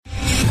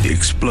The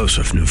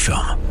explosive new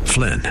film,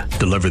 Flynn,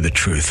 deliver the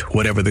truth,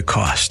 whatever the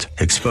cost,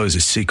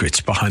 exposes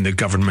secrets behind the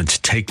government's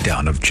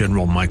takedown of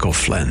General Michael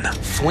Flynn.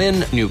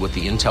 Flynn knew what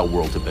the intel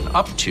world had been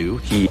up to.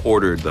 He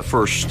ordered the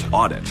first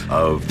audit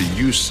of the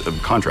use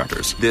of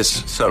contractors.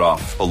 This set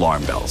off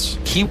alarm bells.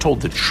 He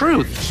told the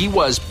truth. He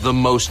was the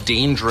most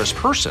dangerous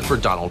person for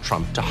Donald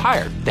Trump to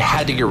hire. They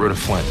had to get rid of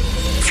Flynn.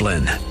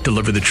 Flynn,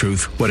 deliver the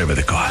truth, whatever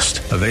the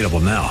cost. Available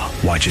now.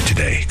 Watch it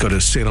today. Go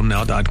to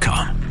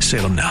salemnow.com.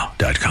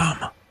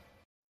 salemnow.com.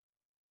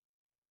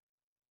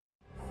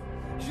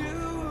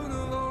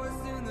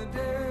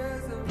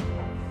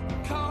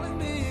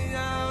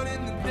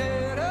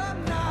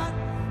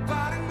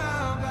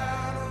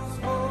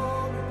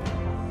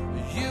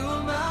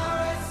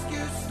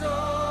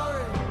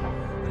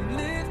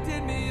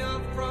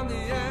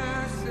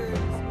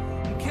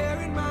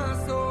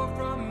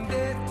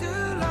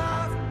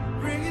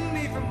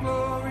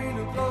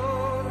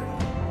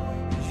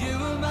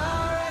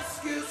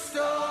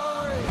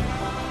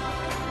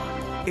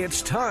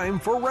 It's time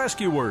for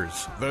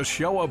Rescuers, the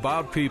show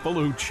about people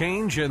who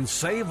change and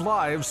save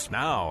lives.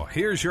 Now,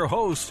 here's your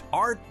host,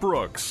 Art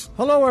Brooks.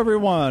 Hello,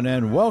 everyone,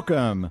 and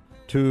welcome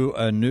to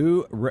a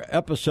new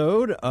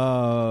episode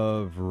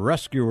of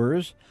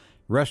Rescuers.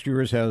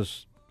 Rescuers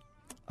has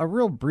a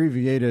real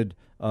abbreviated,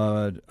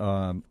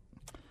 mission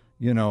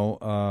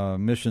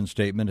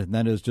statement, and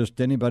that is just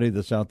anybody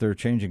that's out there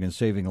changing and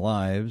saving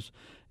lives.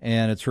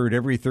 And it's heard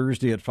every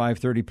Thursday at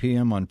 5:30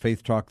 p.m. on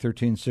Faith Talk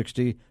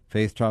 1360,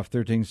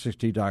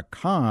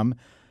 faithtalk1360.com,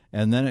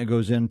 and then it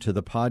goes into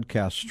the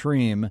podcast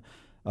stream.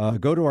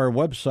 Go to our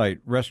website,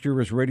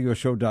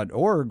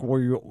 rescuersradioshow.org,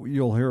 where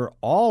you'll hear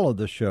all of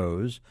the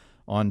shows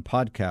on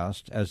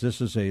podcast, as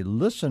this is a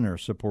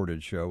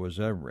listener-supported show as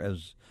a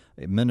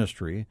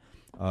ministry.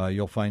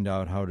 You'll find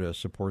out how to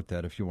support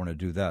that if you want to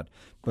do that.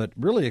 But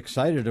really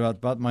excited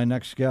about my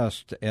next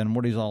guest and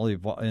what he's all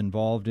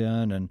involved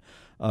in. And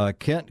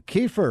Kent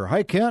Kiefer.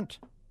 Hi, Kent.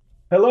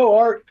 Hello,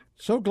 Art.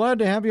 So glad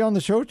to have you on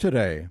the show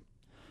today.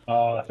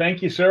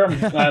 Thank you, sir.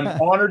 I'm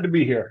honored to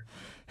be here.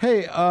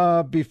 Hey,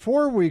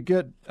 before we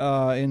get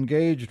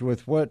engaged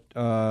with what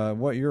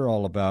you're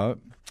all about,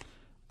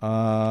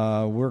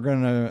 we're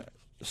going to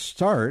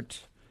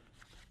start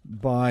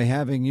by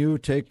having you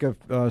take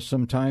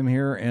some time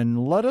here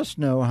and let us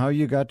know how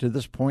you got to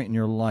this point in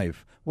your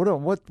life. What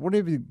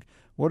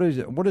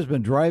has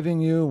been driving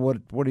you? What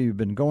have you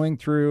been going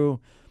through?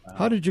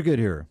 How did you get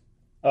here?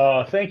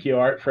 Thank you,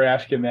 Art, for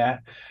asking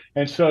that.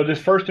 And so,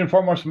 just first and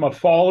foremost, I'm a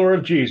follower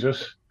of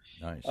Jesus.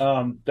 Nice.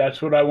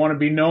 That's what I want to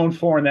be known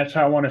for, and that's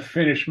how I want to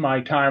finish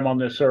my time on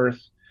this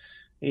earth.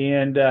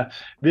 And I've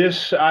been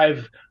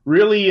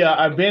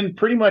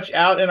pretty much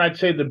out in, I'd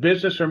say, the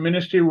business or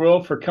ministry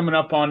world for coming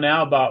up on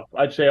now about,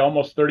 I'd say,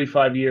 almost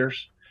 35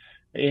 years.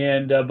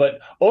 And but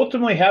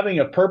ultimately having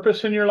a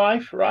purpose in your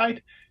life,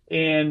 right?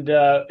 And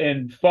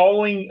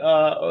following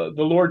the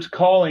Lord's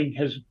calling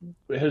has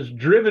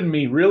driven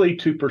me really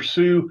to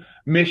pursue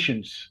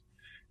missions.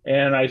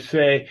 And I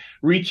say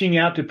reaching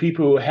out to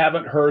people who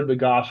haven't heard the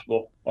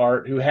gospel,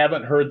 or who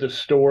haven't heard the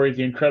story,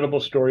 the incredible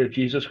story of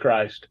Jesus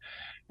Christ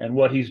and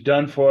what he's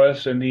done for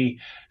us and the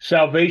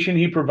salvation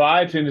he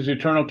provides in his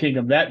eternal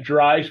kingdom. That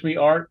drives me,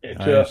 Art.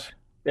 Nice.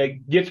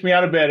 It gets me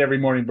out of bed every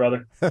morning,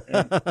 brother.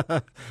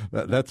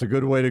 That's a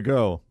good way to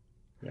go.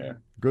 Yeah.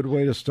 Good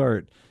way to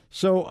start.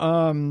 So,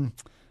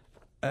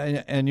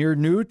 and you're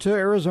new to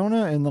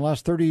Arizona in the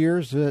last 30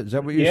 years? Is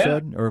that what you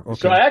said? Or, okay.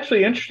 So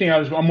actually, interesting.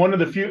 I'm one of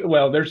the few.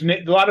 Well, there's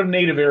a lot of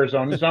native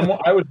Arizonans.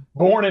 I was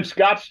born in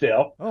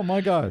Scottsdale. Oh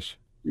my gosh.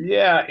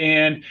 Yeah,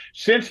 and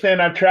since then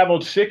I've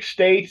traveled 6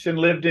 states and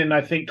lived in,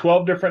 I think,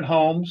 12 different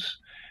homes.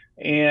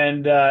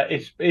 And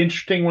it's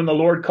interesting when the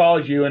Lord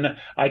calls you. And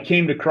I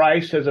came to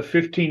Christ as a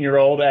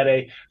 15-year-old at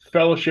a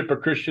Fellowship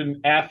of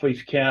Christian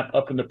Athletes camp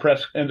up in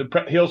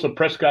the hills of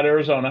Prescott,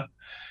 Arizona,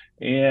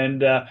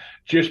 and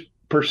just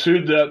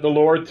pursued the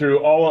Lord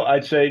through all.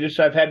 I'd say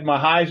I've had my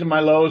highs and my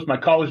lows. My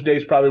college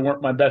days probably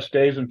weren't my best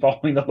days in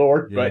following the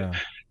Lord, but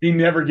He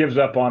never gives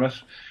up on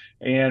us.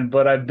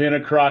 But I've been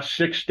across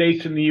 6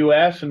 states in the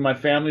U.S., and my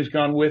family's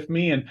gone with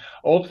me. And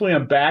ultimately,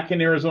 I'm back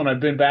in Arizona. I've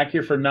been back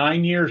here for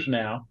 9 years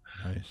now.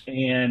 Nice.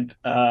 And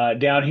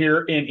down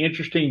here in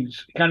interesting,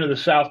 kind of the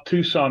South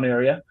Tucson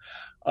area.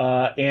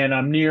 And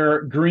I'm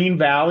near Green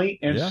Valley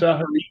and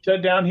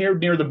Sahuarita down here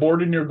near the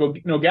border near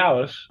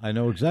Nogales. I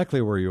know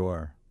exactly where you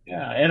are.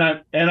 Yeah,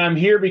 and I'm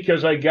here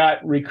because I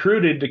got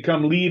recruited to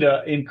come lead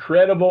an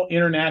incredible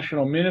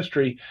international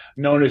ministry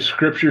known as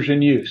Scriptures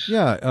in Use.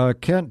 Yeah,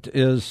 Kent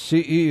is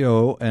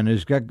CEO and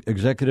is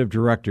executive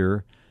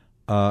director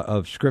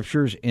of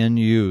Scriptures in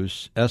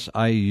Use,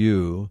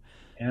 SIU,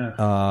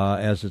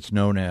 as it's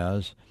known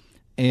as.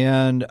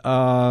 And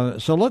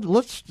so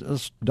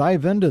let's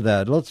dive into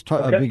that. Let's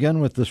begin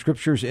with the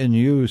Scriptures in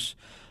Use.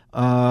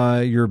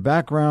 Your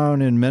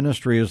background in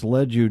ministry has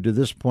led you to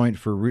this point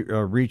for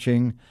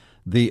reaching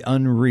the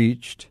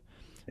unreached,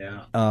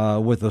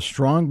 with a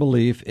strong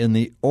belief in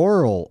the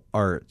oral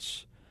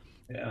arts.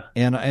 Yeah.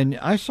 And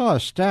I saw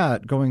a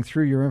stat going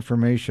through your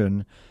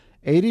information,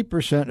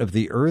 80% of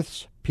the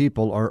Earth's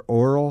people are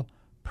oral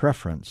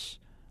preference,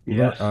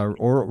 Yes.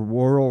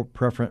 oral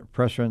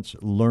preference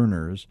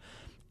learners,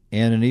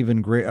 and an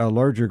even a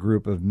larger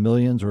group of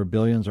millions or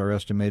billions are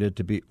estimated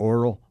to be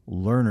oral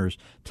learners.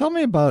 Tell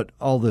me about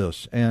all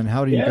this and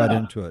how you got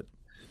into it.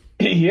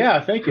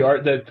 Yeah, thank you,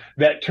 Art.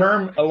 That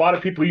term a lot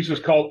of people use is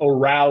called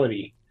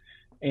orality,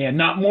 and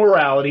not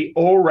morality,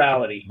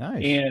 orality.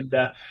 Nice. And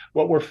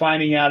what we're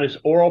finding out is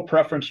oral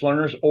preference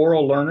learners,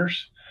 oral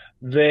learners,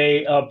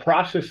 they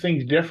process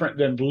things different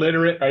than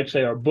literate, I'd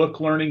say, or book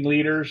learning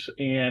leaders,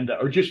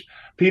 or just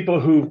people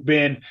who've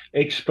been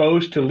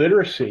exposed to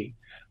literacy,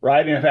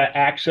 right, and have had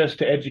access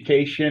to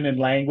education and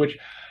language.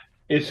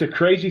 It's a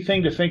crazy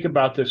thing to think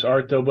about this,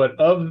 Art, though, but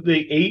of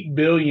the 8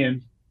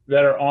 billion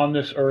that are on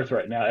this earth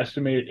right now,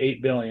 estimated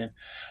 8 billion,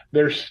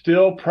 there's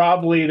still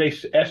probably, they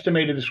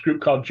estimated this group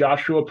called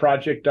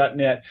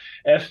JoshuaProject.net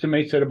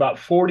estimates that about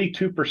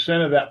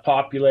 42% of that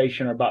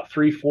population, or about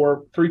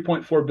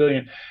 3.4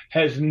 billion,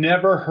 has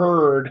never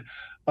heard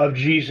of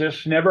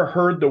Jesus, never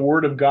heard the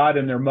word of God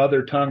in their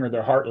mother tongue or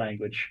their heart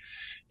language.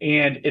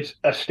 And it's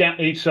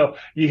astounding. So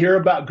you hear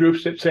about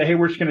groups that say, hey,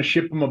 we're just going to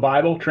ship them a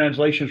Bible.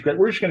 Translation is great.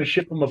 We're just going to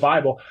ship them a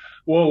Bible.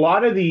 Well, a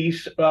lot of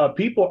these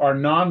people are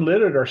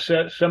non-literate or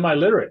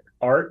semi-literate,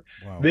 Art.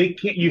 Wow. They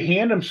can't, you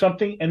hand them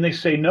something and they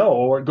say no,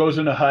 or it goes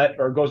in a hut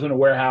or it goes in a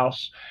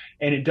warehouse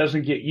and it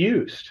doesn't get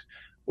used,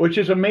 which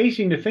is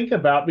amazing to think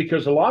about,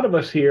 because a lot of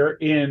us here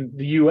in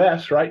the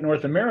U.S., right,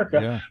 North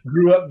America,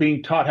 grew up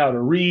being taught how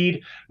to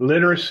read,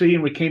 literacy,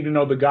 and we came to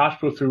know the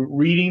gospel through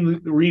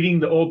reading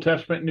the Old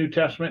Testament, New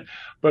Testament.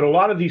 But a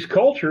lot of these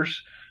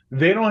cultures,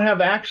 they don't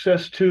have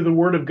access to the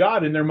Word of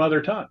God in their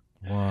mother tongue.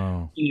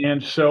 Wow.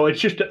 And so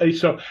it's just,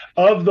 so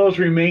of those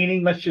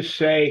remaining, let's just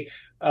say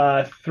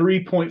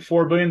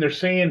 3.4 billion, they're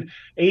saying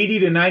 80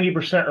 to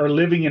 90% are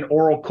living in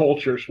oral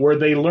cultures where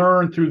they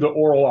learn through the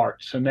oral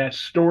arts, and that's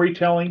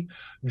storytelling,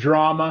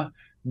 drama,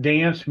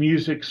 dance,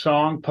 music,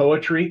 song,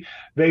 poetry.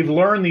 They've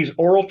learned these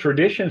oral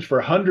traditions for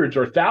hundreds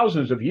or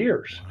thousands of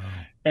years. Wow.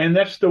 And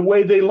that's the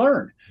way they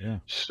learn. Yeah.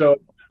 So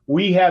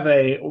we have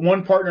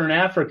one partner in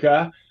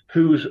Africa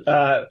who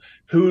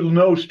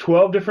knows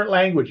 12 different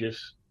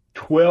languages.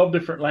 12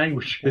 different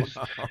languages.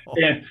 Wow.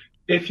 And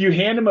if you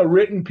hand him a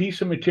written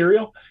piece of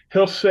material,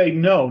 he'll say,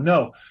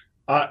 no,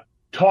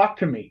 talk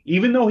to me.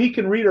 Even though he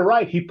can read or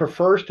write, he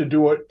prefers to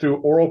do it through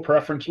oral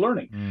preference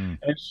learning.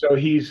 And so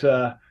he's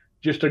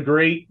just a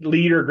great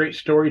leader, great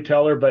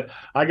storyteller. But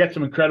I got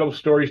some incredible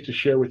stories to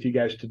share with you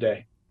guys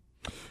today.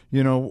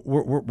 You know,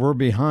 we're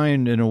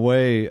behind in a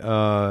way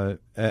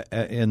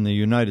in the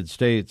United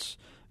States.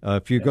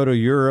 If you go to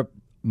Europe,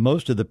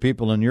 most of the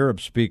people in Europe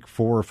speak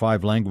 4 or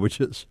 5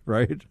 languages,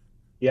 right?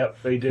 Yep,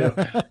 they do.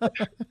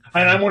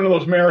 And I'm one of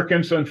those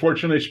Americans,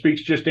 unfortunately,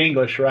 speaks just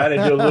English, right?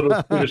 I do a little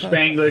bit of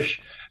Spanish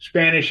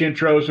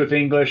intros with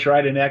English,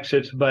 right, and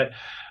exits. But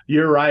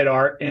you're right,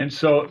 Art. And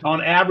so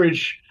on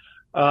average,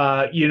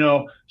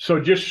 so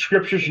just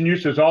scriptures and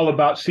use is all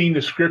about seeing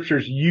the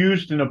scriptures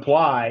used and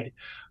applied,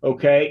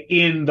 okay,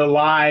 in the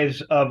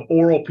lives of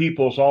oral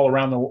peoples all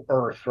around the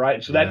earth,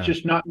 right? So that's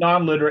just not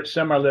non-literate,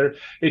 semi-literate.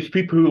 It's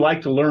people who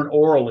like to learn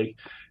orally.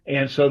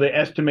 And so they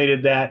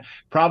estimated that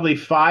probably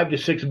 5 to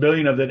 6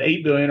 billion of that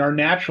 8 billion are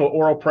natural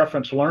oral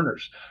preference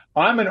learners.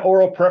 I'm an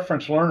oral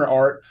preference learner,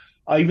 Art.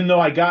 Even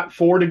though I got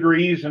 4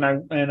 degrees and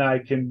I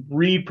can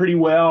read pretty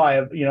well, I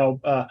have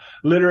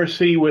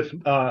literacy with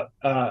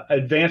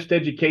advanced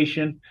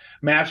education,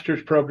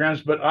 master's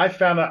programs. But I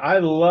found out I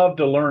love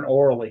to learn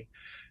orally.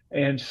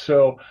 And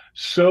so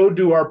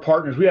do our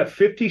partners. We have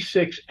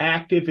 56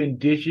 active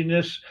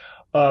indigenous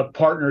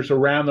partners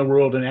around the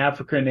world in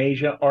Africa and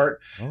Asia, Art,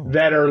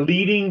 that are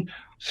leading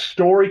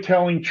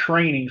storytelling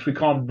trainings. We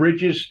call them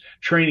bridges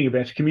training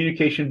events,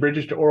 communication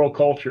bridges to oral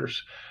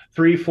cultures,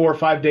 3, 4,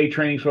 5 day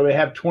trainings where they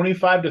have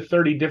 25 to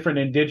 30 different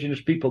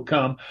indigenous people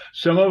come.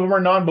 Some of them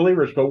are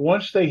non-believers, but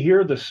once they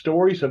hear the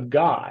stories of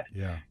God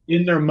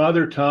in their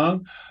mother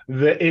tongue,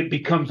 it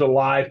becomes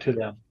alive to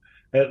them.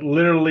 That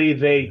literally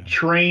they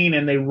train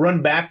and they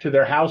run back to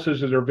their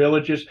houses or their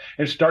villages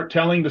and start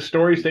telling the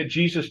stories that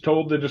Jesus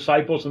told the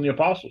disciples and the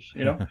apostles,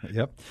 Yep.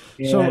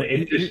 And so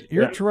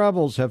your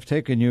travels have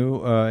taken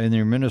you in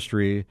your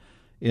ministry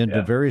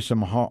into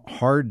some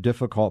hard,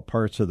 difficult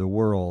parts of the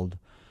world.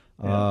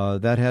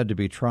 That had to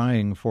be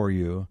trying for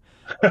you.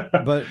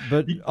 But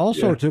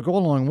also to go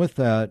along with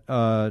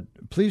that,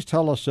 please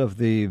tell us of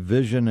the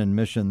vision and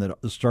mission that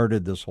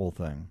started this whole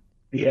thing.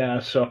 Yeah,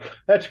 so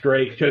that's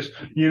great because,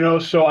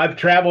 so I've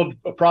traveled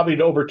probably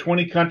to over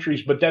 20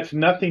 countries, but that's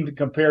nothing to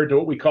compare to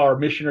what we call our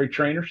missionary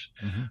trainers.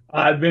 Mm-hmm.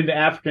 I've been to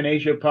Africa and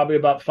Asia probably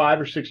about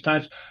 5 or 6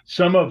 times.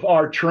 Some of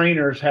our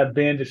trainers have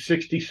been to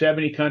 60,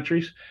 70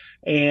 countries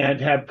and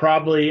have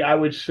probably, I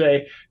would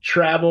say,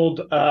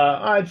 traveled,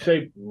 I'd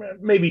say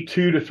maybe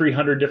 200 to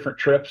 300 different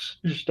trips.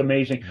 Just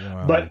amazing.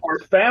 Wow. But our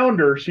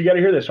founders, you got to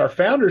hear this, our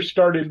founders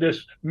started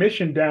this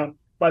mission down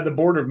by the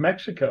border of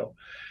Mexico,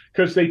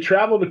 because they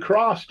traveled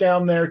across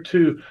down there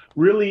to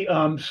really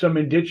some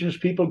indigenous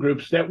people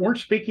groups that weren't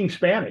speaking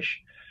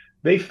Spanish.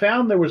 They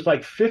found there was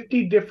like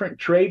 50 different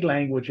trade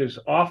languages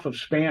off of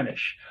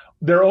Spanish,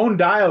 their own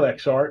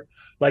dialects, Art,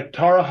 like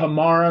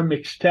Tarahumara,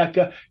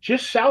 Mixteca,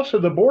 just south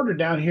of the border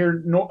down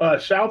here,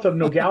 south of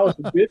Nogales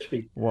and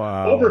Bisbee.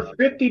 Wow. Over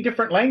 50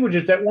 different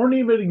languages that weren't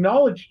even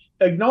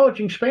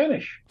acknowledging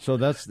Spanish. So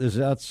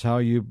that's how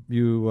you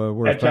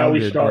were That's how we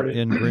founded started.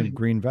 in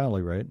Green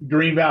Valley, right?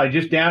 Green Valley,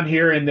 just down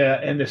here in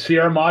the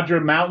Sierra Madre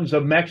Mountains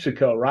of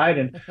Mexico, right?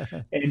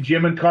 And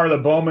Jim and Carla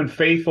Bowman,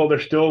 faithful, they're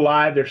still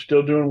alive, they're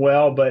still doing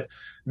well, but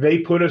they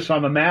put us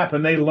on the map,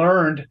 and they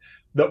learned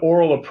the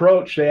oral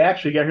approach. They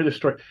actually got to hear the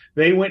story.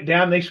 They went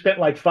down, they spent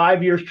like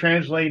 5 years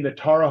translating the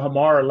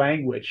Tarahumara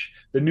language,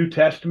 the New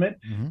Testament,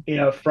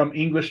 from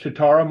English to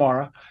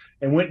Tarahumara,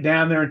 and went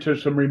down there into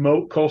some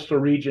remote coastal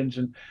regions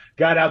and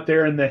got out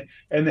there, and they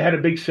had a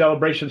big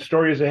celebration.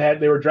 Stories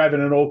they were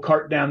driving an old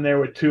cart down there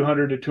with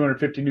 200 to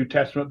 250 New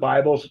Testament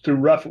Bibles through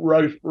rough,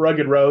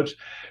 rugged roads.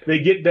 They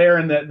get there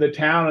in the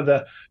town of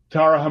the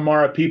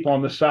Tarahumara people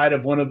on the side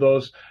of one of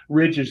those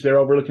ridges there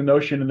overlooking the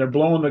ocean, and they're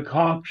blowing the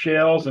conch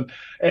shells, and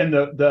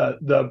the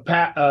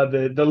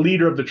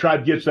leader of the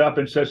tribe gets up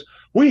and says,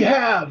 "We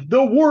have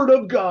the word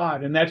of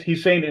God," and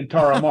he's saying it in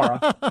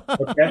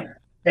Tarahumara, okay?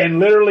 And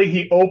literally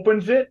he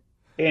opens it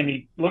and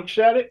he looks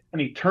at it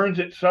and he turns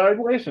it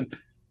sideways, and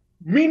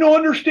me no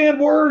understand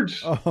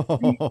words.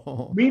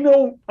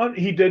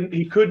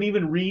 He couldn't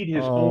even read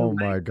his own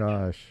language. Oh my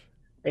gosh.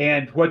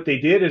 And what they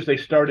did is they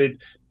started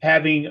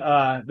having,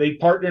 they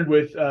partnered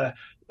with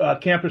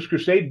Campus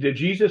Crusade, the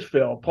Jesus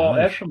Film, Paul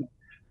Eshelman,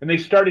 and they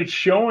started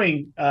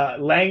showing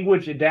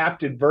language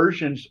adapted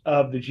versions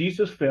of the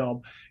Jesus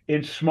Film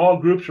in small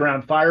groups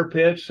around fire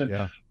pits.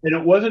 And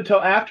it wasn't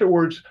until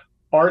afterwards,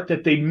 Art,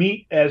 that they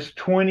meet as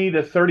 20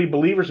 to 30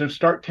 believers and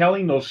start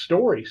telling those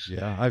stories.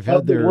 Yeah, I've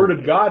had the Word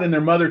of God in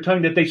their mother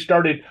tongue, that they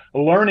started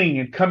learning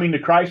and coming to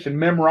Christ and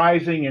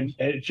memorizing, and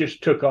it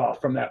just took off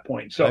from that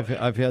point. So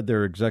I've had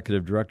their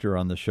executive director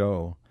on the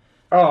show.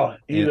 Oh,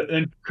 he's an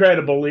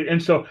incredible leader.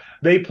 And so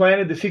they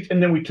planted the seeds,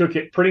 and then we took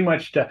it pretty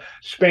much to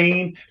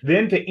Spain,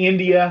 then to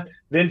India,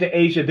 then to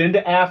Asia, then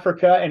to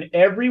Africa, and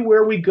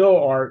everywhere we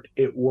go, Art,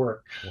 it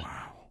works.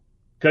 Wow.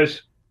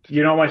 Because,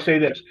 I say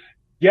this.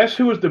 Guess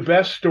who was the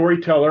best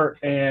storyteller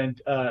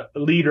and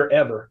leader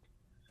ever?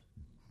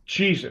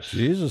 Jesus.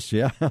 Jesus,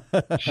 yeah.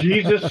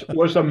 Jesus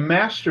was a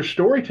master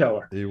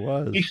storyteller. He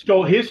was.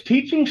 His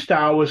teaching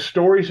style was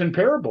stories and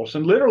parables.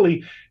 And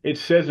literally, it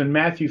says in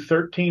Matthew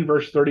 13,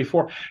 verse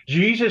 34,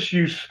 Jesus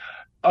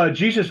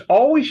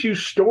always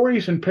used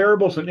stories and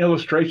parables and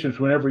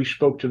illustrations whenever he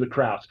spoke to the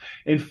crowds.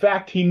 In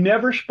fact, he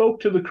never spoke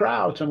to the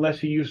crowds unless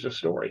he used a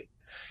story.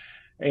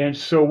 And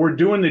so we're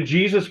doing the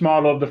Jesus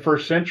model of the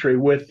first century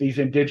with these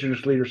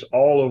indigenous leaders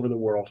all over the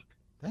world.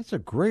 That's a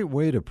great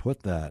way to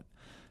put that.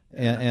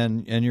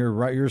 And you're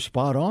right, you're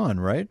spot on,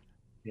 right?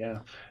 Yeah.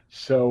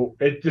 So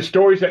the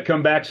stories that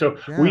come back. So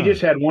we just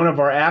had one of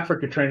our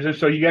Africa trainers.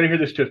 So you got to hear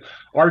this too.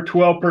 Our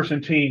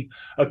 12-person team,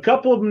 a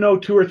couple of them know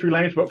 2 or 3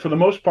 languages, but for the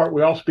most part,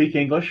 we all speak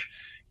English.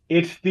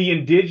 It's the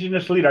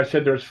indigenous leader. I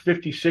said there's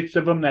 56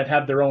 of them that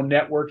have their own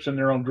networks and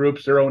their own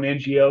groups, their own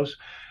NGOs.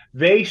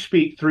 They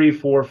speak 3,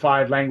 4,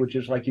 5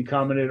 languages, like you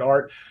commented,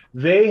 Art.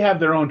 They have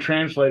their own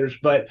translators,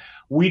 but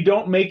we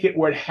don't make it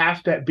where it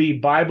has to be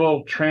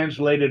Bible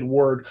translated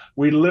word.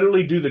 We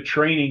literally do the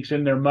trainings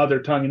in their mother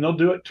tongue, and they'll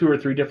do it 2 or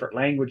 3 different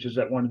languages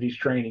at one of these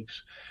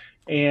trainings.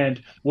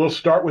 And we'll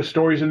start with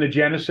stories in the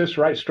Genesis,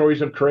 right?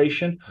 Stories of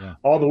creation,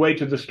 all the way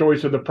to the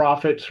stories of the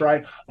prophets,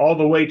 right? All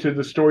the way to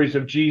the stories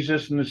of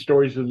Jesus and the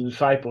stories of the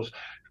disciples.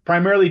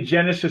 Primarily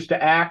Genesis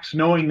to Acts,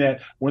 knowing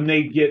that when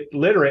they get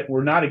literate,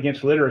 we're not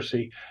against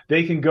literacy.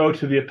 They can go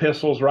to the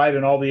epistles, right,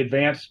 and all the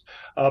advanced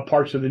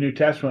parts of the New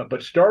Testament,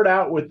 but start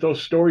out with those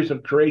stories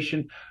of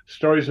creation,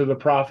 stories of the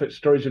prophets,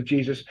 stories of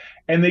Jesus,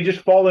 and they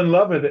just fall in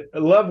love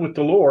with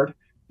the Lord,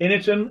 and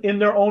it's in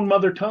their own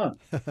mother tongue.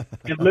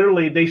 And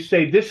literally they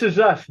say, "This is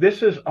us.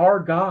 This is our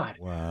God."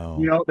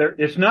 Wow.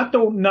 It's not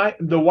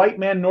the white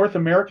man North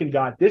American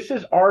God. This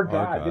is our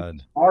God.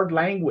 This is our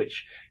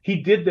language. He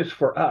did this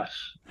for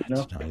us.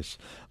 That's nice.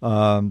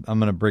 I'm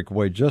going to break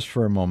away just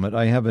for a moment.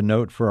 I have a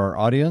note for our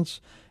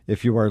audience.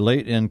 If you are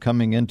late in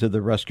coming into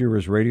the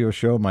Rescuers radio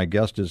show, my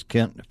guest is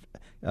Kent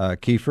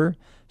Kiefer,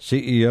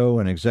 CEO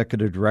and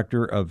Executive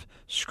Director of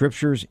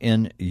Scriptures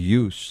in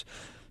Use.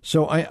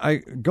 So I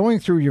going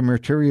through your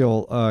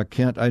material,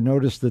 Kent, I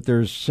noticed that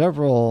there's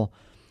several,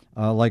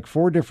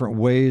 4 different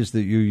ways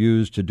that you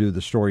use to do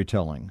the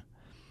storytelling.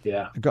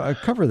 Yeah.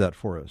 Cover that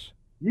for us.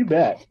 You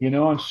bet.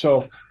 And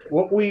so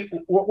what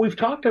we've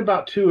talked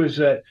about too is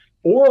that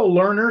oral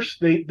learners,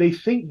 they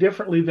think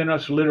differently than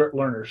us literate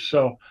learners.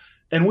 So,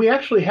 and we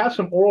actually have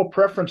some oral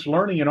preference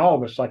learning in all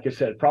of us. Like I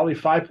said, probably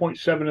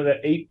 5.7 of that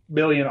 8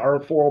 billion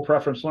are oral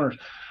preference learners.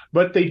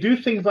 But they do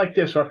things like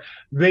this, or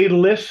they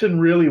listen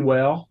really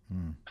well.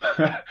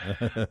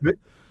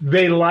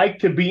 They like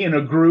to be in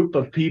a group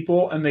of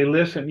people and they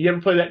listen. You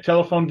ever play that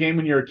telephone game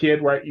when you're a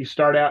kid where you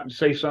start out and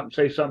say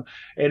something,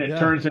 and it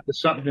turns into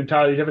something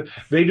entirely different?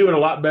 They do it a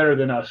lot better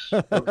than us.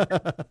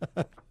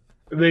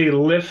 They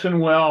listen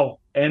well,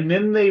 and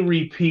then they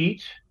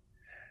repeat,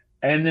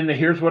 and then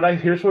here's what I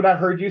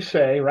heard you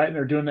say, right? And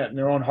they're doing that in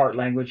their own heart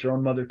language, their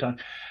own mother tongue,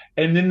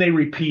 and then they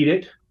repeat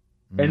it.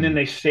 and then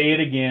they say it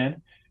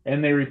again,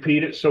 and they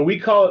repeat it. So we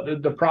call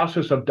it the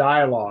process of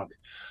dialogue.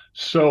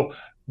 So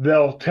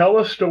they'll tell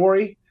a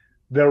story,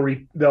 they'll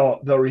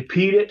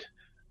repeat it,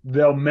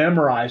 they'll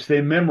memorize.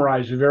 They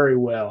memorize very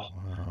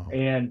well,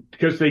 and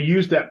because they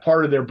use that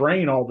part of their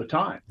brain all the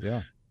time.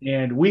 Yeah.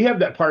 And we have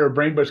that part of our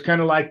brain, but it's kind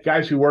of like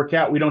guys who work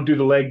out. We don't do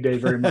the leg day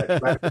very much,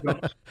 right?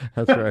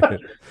 That's right.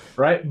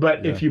 Right.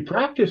 But if you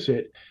practice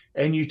it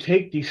and you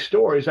take these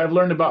stories, I've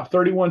learned about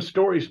 31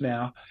 stories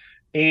now,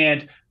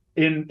 and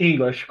in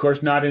English, of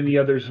course, not in the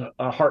others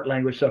heart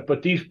language stuff,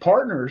 but these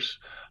partners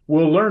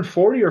will learn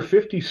 40 or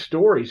 50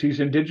 stories, these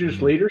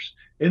indigenous leaders,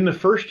 in the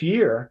first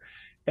year.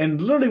 And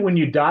literally when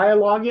you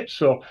dialogue it,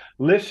 so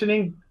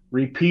listening,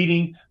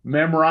 repeating,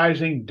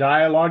 memorizing,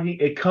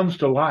 dialoguing, it comes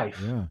to life.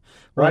 Yeah.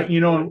 Right?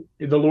 You know,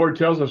 the Lord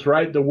tells us,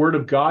 right, the word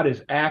of God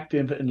is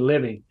active and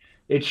living.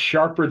 It's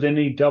sharper than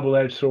any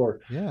double-edged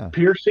sword,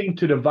 piercing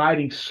to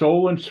dividing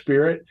soul and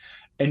spirit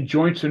and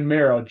joints and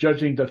marrow,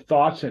 judging the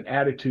thoughts and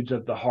attitudes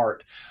of the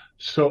heart.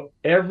 So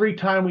every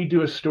time we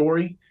do a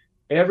story,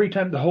 every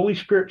time the Holy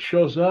Spirit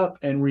shows up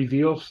and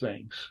reveals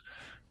things.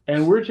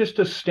 And we're just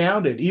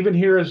astounded, even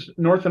here as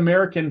North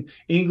American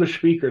English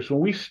speakers,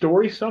 when we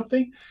story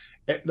something,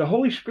 the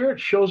Holy Spirit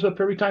shows up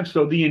every time.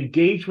 So the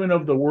engagement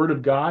of the Word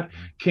of God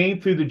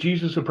came through the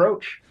Jesus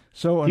approach.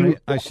 So and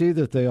I see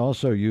that they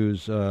also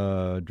use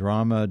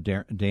drama,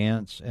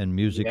 dance, and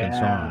music and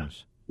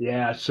songs.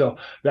 Yeah, so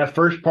that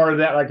first part of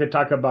that, like I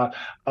talk about,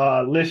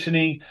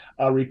 listening,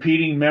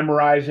 repeating,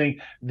 memorizing.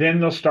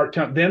 Then they'll start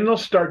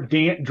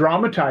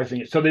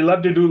dramatizing it. So they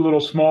love to do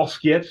little small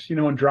skits, you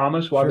know, in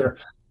dramas while they're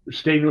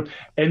staying,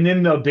 and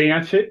then they'll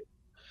dance it.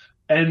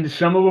 And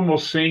some of them will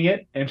sing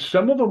it, and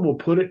some of them will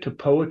put it to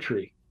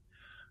poetry.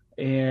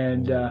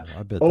 And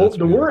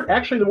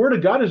the Word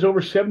of God is over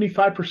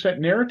 75%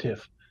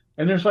 narrative,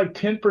 and there's like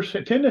 10 to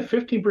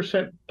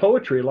 15%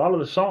 poetry. A lot of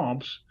the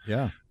Psalms.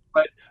 Yeah.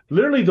 But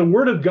literally, the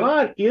Word of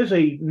God is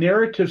a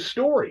narrative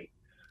story,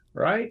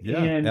 right?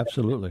 Yeah, and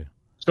absolutely.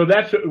 So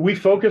we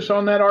focus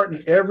on that art,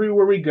 and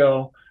everywhere we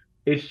go,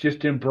 it's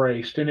just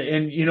embraced.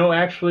 And you know,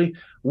 actually,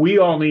 we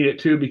all need it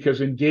too, because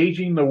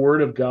engaging the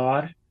Word of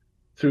God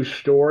through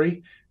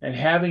story and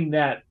having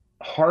that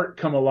heart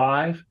come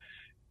alive,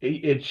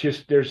 it's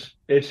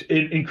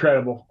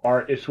incredible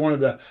art. It's one of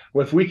the,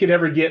 if we could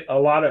ever get a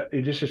lot of,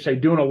 just to say,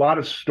 doing a lot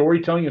of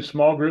storytelling in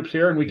small groups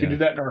here, and we can do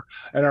that in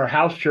our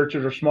house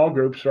churches or small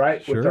groups,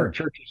 right? With our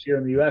churches here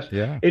in the U.S.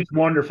 Yeah. It's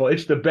wonderful.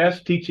 It's the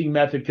best teaching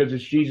method because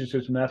it's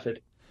Jesus's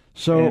method.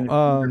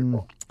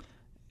 So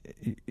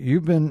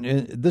you've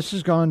been, this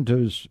has gone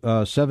to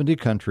 70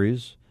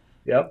 countries.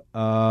 Yep.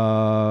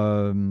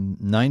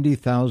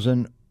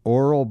 90,000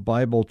 oral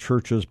Bible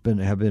churches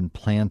have been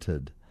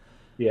planted.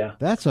 Yeah.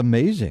 That's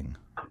amazing.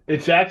 You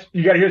got to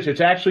hear this.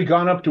 It's actually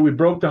gone up to, we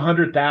broke the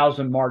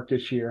 100,000 mark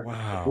this year.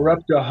 Wow. We're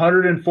up to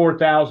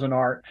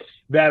 104,000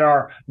 that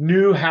are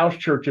new house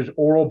churches,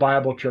 oral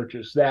Bible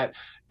churches.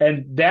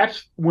 And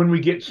that's when we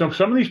get some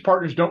of these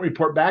partners don't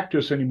report back to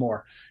us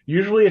anymore.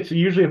 It's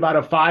usually about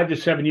a 5 to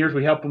 7 years.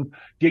 We help them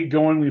get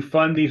going. We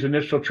fund these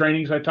initial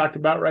trainings I talked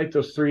about, right?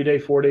 Those 3-day,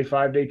 4-day,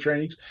 5-day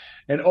trainings.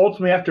 And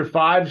ultimately, after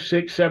 5,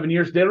 6, 7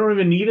 years, they don't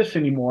even need us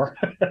anymore.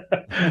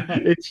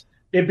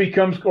 It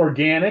becomes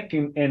organic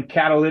and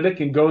catalytic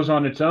and goes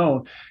on its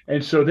own.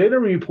 And so they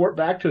don't report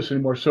back to us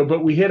anymore.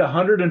 But we hit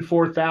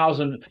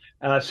 104,000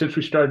 since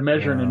we started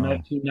measuring in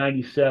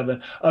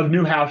 1997 of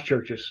new house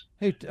churches.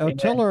 Hey,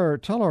 tell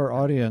our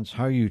audience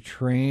how you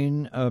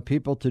train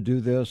people to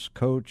do this,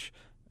 coach,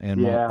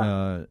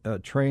 and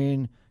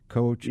train,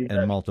 coach,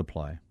 and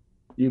multiply.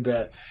 You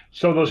bet.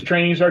 So those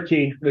trainings are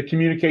key. The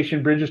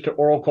communication bridges to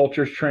oral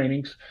cultures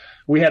trainings.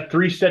 We have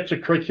 3 sets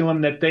of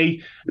curriculum that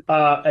they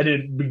at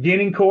a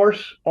beginning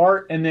course,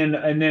 art, and then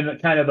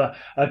kind of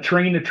a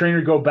train the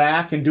trainer, go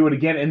back and do it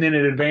again, and then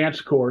an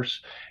advanced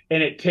course.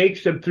 And it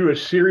takes them through a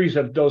series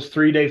of those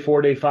 3-day,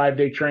 4-day,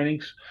 5-day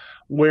trainings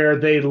where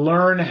they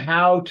learn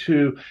how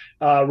to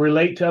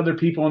relate to other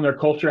people in their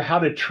culture, how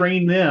to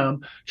train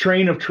them,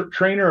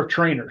 trainer of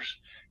trainers,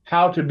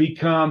 how to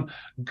become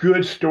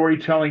good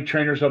storytelling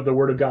trainers of the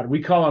Word of God.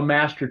 We call them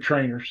master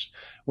trainers.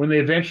 When they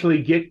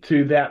eventually get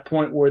to that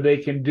point where they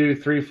can do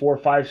 3, 4,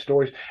 5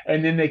 stories,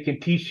 and then they can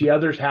teach the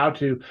others how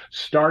to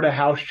start a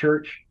house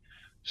church,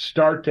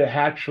 start to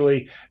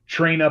actually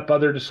train up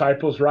other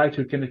disciples, right,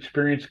 who can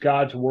experience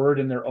God's Word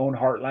in their own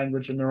heart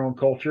language and their own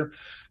culture.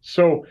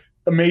 So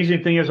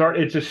amazing thing is,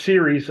 it's a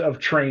series of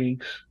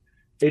trainings.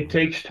 It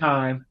takes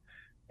time,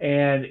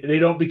 and they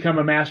don't become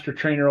a master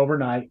trainer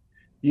overnight.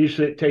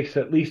 Usually it takes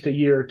at least a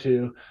year or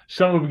two.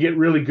 Some of them get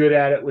really good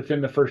at it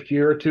within the first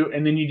year or two,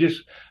 and then you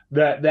just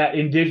that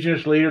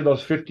indigenous leader,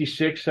 those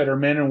 56 that are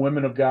men and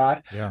women of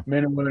God,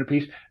 men and women of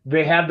peace,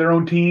 they have their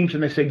own teams,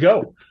 and they say,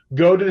 go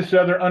to this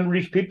other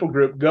unreached people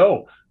group,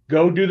 go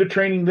do the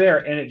training there,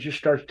 and it just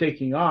starts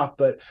taking off.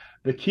 But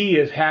the key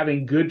is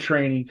having good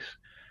trainings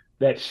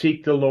that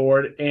seek the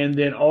Lord, and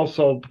then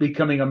also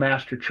becoming a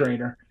master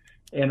trainer.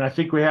 And I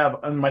think we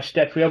have, on my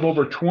stats, we have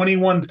over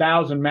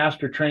 21,000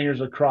 master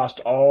trainers across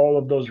all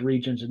of those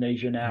regions in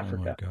Asia and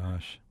Africa. Oh, my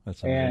gosh.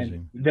 That's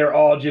amazing. And they're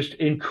all just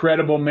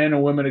incredible men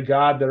and women of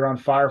God that are on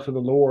fire for the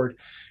Lord.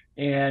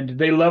 And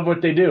they love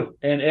what they do.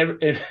 And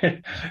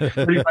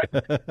pretty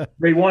much,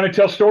 they want to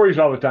tell stories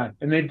all the time.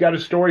 And they've got a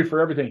story for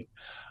everything.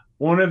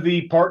 One of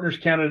the partners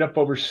counted up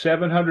over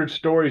 700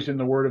 stories in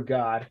the Word of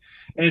God.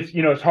 And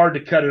it's hard to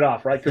cut it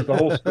off, right? Because the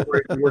whole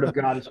story of the Word of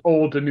God is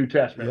Old to New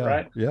Testament,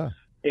 right? Yeah.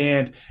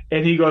 And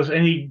he goes,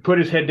 and he put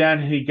his head down,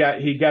 and he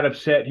got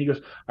upset. He goes,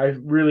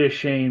 I'm really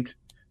ashamed.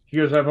 He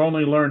goes, I've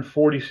only learned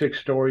 46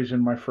 stories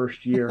in my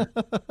first year.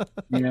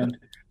 And,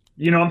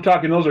 I'm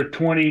talking, those are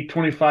 20,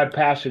 25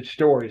 passage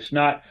stories,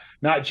 not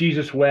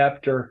Jesus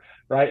wept or,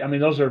 right? I mean,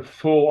 those are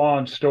full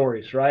on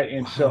stories, right?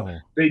 And so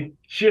they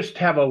just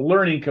have a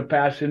learning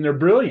capacity, and they're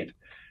brilliant.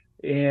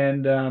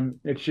 And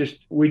it's just,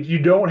 you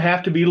don't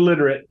have to be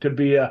literate to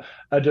be a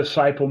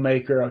disciple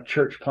maker, a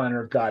church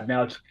planner of God.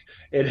 Now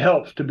it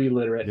helps to be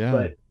literate,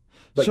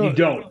 but you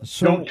don't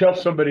tell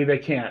somebody they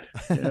can't.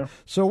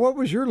 So what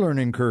was your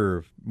learning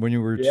curve when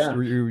you were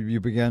you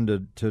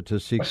began to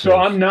seek? So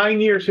I'm 9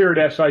 years here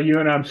at SIU,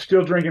 and I'm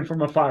still drinking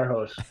from a fire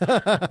hose.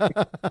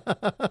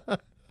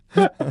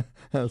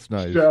 That's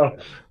nice. So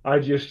I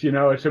just,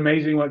 it's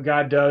amazing what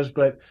God does.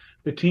 But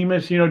the team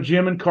is,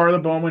 Jim and Carla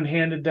Bowman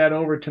handed that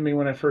over to me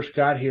when I first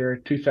got here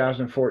in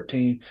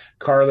 2014.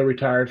 Carla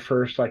retired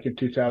first, like in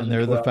 2012. And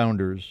they're the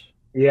founders.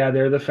 Yeah,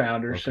 they're the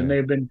founders, and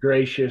they've been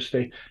gracious.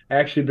 They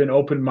actually been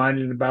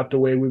open-minded about the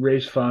way we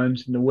raise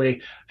funds and the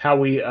way how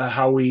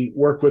we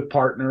work with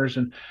partners,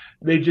 and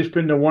they've just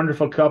been a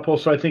wonderful couple.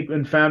 So I think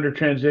in founder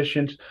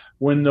transitions,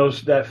 when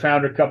that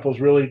founder couple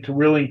is really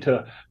willing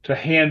to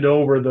hand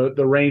over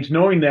the reins,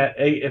 knowing that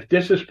if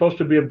this is supposed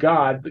to be of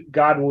God,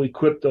 God will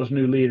equip those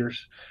new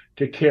leaders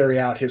to carry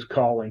out His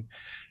calling.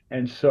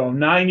 And so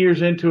 9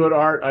 years into it,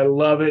 Art, I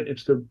love it.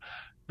 It's the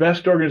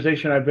best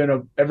organization I've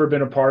ever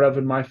been a part of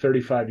in my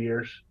 35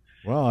 years.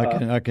 Well,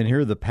 I can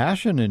hear the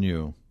passion in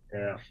you.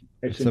 Yeah,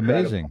 it's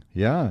amazing.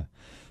 Yeah.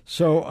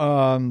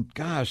 So,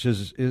 gosh,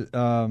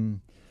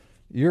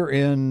 you're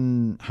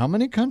in how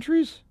many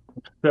countries?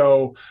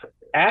 So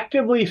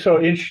actively, so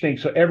interesting.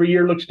 So every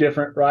year looks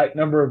different, right?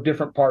 Number of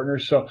different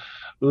partners. So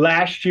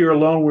last year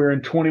alone, we were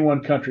in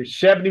 21 countries.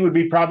 70 would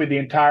be probably the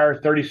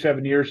entire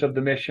 37 years of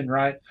the mission,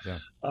 right?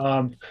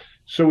 Yeah.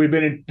 So we've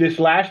been in this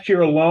last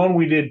year alone.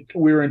 We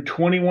were in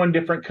 21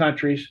 different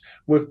countries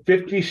with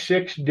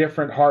 56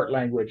 different heart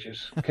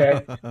languages.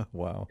 Okay.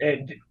 Wow.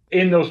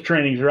 In those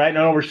trainings, right? And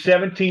over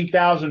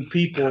 17,000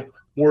 people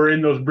were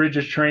in those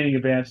Bridges training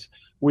events.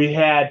 We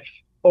had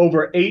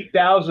over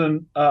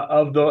 8,000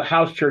 of the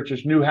house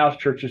churches, new house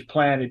churches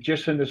planted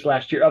just in this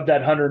last year, of that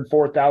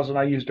 104,000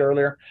 I used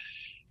earlier.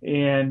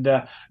 And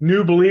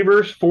new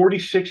believers,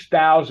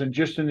 46,000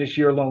 just in this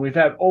year alone. We've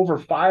had over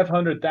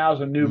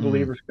 500,000 new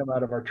believers come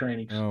out of our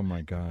trainings. Oh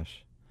my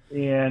gosh!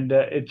 And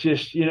it's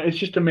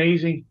just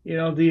amazing.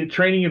 The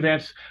training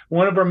events.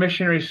 One of our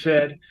missionaries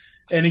said,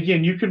 and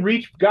again, you can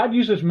reach. God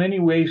uses many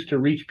ways to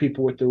reach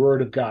people with the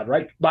Word of God.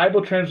 Right?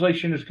 Bible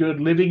translation is good.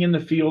 Living in the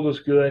field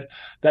is good.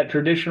 That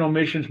traditional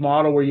missions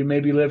model where you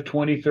maybe live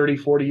 20, 30,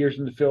 40 years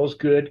in the field is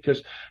good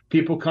because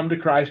people come to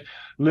Christ.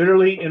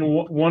 Literally, in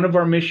one of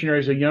our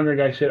missionaries, a younger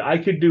guy said, I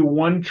could do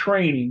one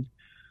training,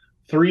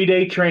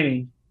 3-day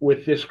training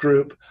with this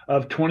group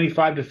of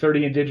 25 to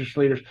 30 indigenous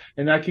leaders,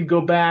 and I could go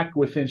back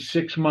within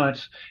 6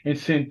 months and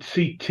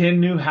see 10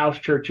 new house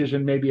churches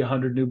and maybe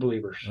 100 new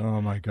believers. Oh,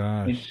 my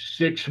gosh. In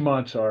 6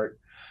 months, Art.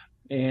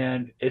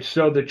 And it's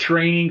so the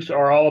trainings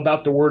are all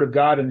about the Word of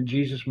God and the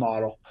Jesus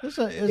model.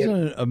 Isn't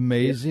it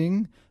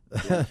amazing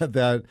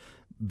that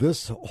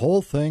this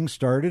whole thing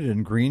started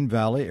in Green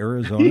Valley,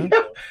 Arizona?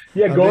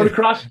 Going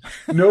across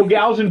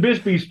Nogales and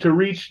Bisbees to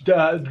reach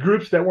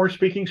groups that weren't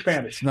speaking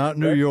Spanish. It's not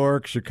New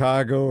York,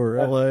 Chicago, or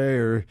L.A.,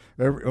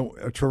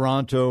 or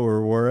Toronto,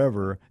 or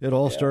wherever. It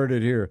all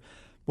started here.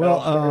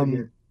 Well,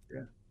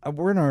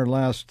 we're in our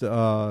last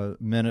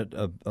minute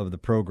of the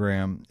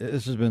program.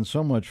 This has been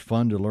so much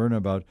fun to learn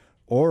about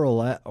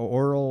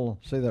oral.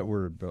 Say that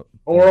word.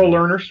 Oral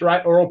learners,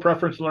 right? Oral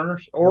preference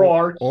learners. Oral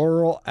arts.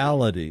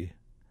 Orality.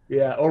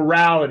 Yeah,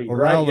 orality.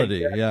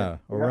 Orality, right? yeah.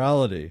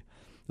 Orality.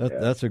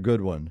 That's a good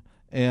one.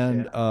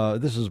 And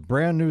this is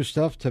brand new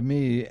stuff to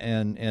me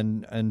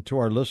and to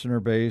our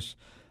listener base.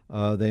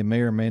 They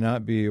may or may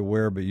not be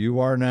aware, but you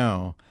are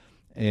now.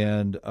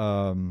 And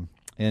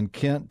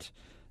Kent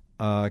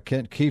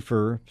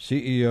Kiefer,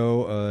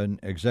 CEO and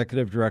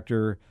Executive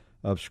Director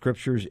of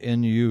Scriptures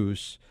in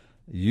Use,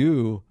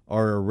 you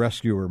are a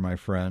rescuer, my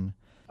friend.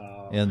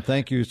 And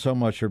thank you so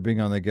much for being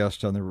on the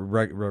guest on the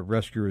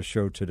Rescuers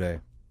Show today.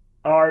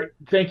 All right.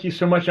 Thank you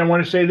so much. I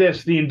want to say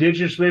this. The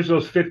indigenous leaders,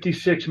 those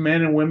 56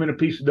 men and women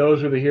apiece,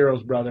 those are the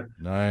heroes, brother.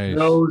 Nice.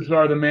 Those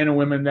are the men and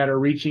women that are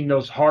reaching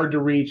those hard to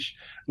reach,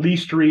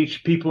 least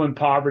reach people in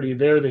poverty.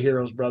 They're the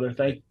heroes, brother.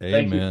 Thank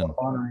you for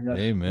honoring us.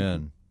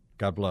 Amen.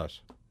 God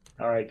bless.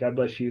 All right. God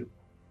bless you.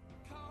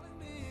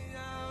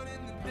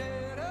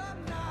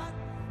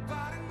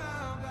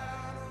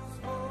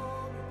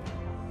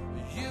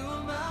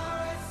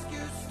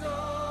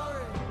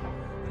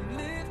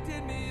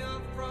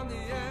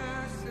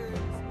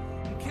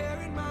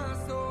 Carried my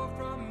soul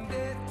from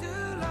death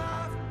to life.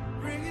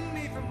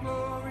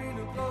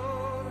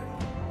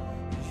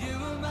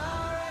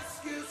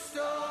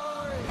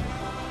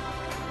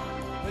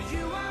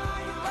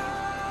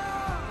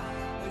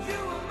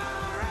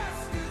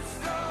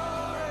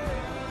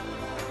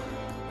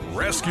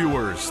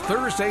 Rescuers,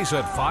 Thursdays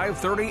at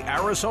 5:30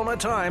 Arizona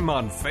time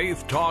on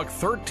Faith Talk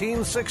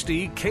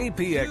 1360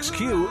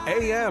 KPXQ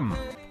AM.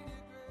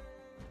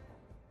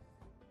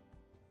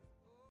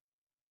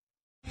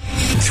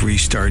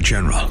 Three-star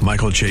General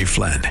Michael J.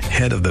 Flynn,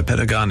 head of the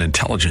Pentagon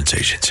Intelligence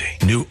Agency,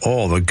 knew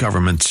all the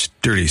government's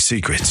dirty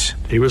secrets.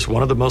 He was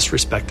one of the most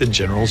respected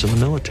generals in the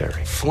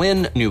military.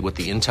 Flynn knew what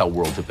the intel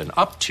world had been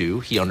up to.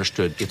 He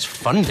understood its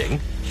funding.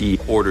 He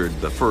ordered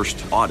the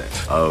first audit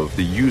of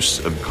the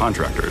use of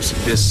contractors.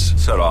 This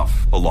set off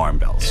alarm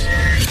bells.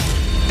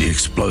 The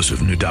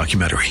explosive new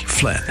documentary,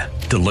 Flynn,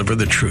 Deliver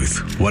the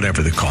Truth,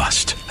 Whatever the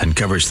Cost,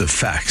 uncovers the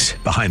facts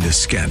behind this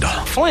scandal.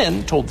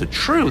 Flynn told the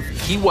truth.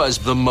 He was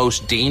the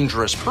most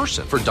dangerous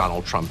person for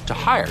Donald Trump to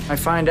hire. I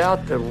find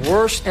out the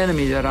worst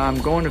enemy that I'm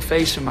going to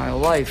face in my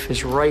life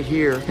is right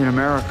here in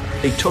America.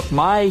 They took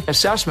my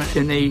assessment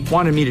and they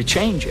wanted me to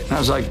change it. And I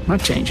was like, I'm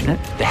not changing it.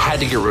 They had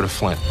to get rid of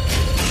Flynn.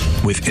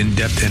 With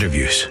in-depth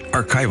interviews,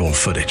 archival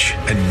footage,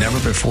 and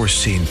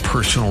never-before-seen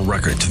personal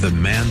records of the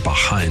man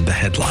behind the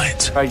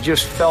headlines. I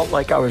just felt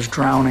like I was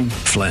drowning.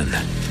 Flynn,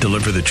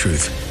 Deliver the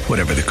Truth,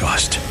 Whatever the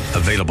Cost.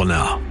 Available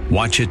now.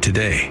 Watch it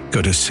today.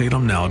 Go to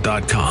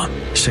salemnow.com.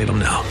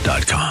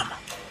 salemnow.com.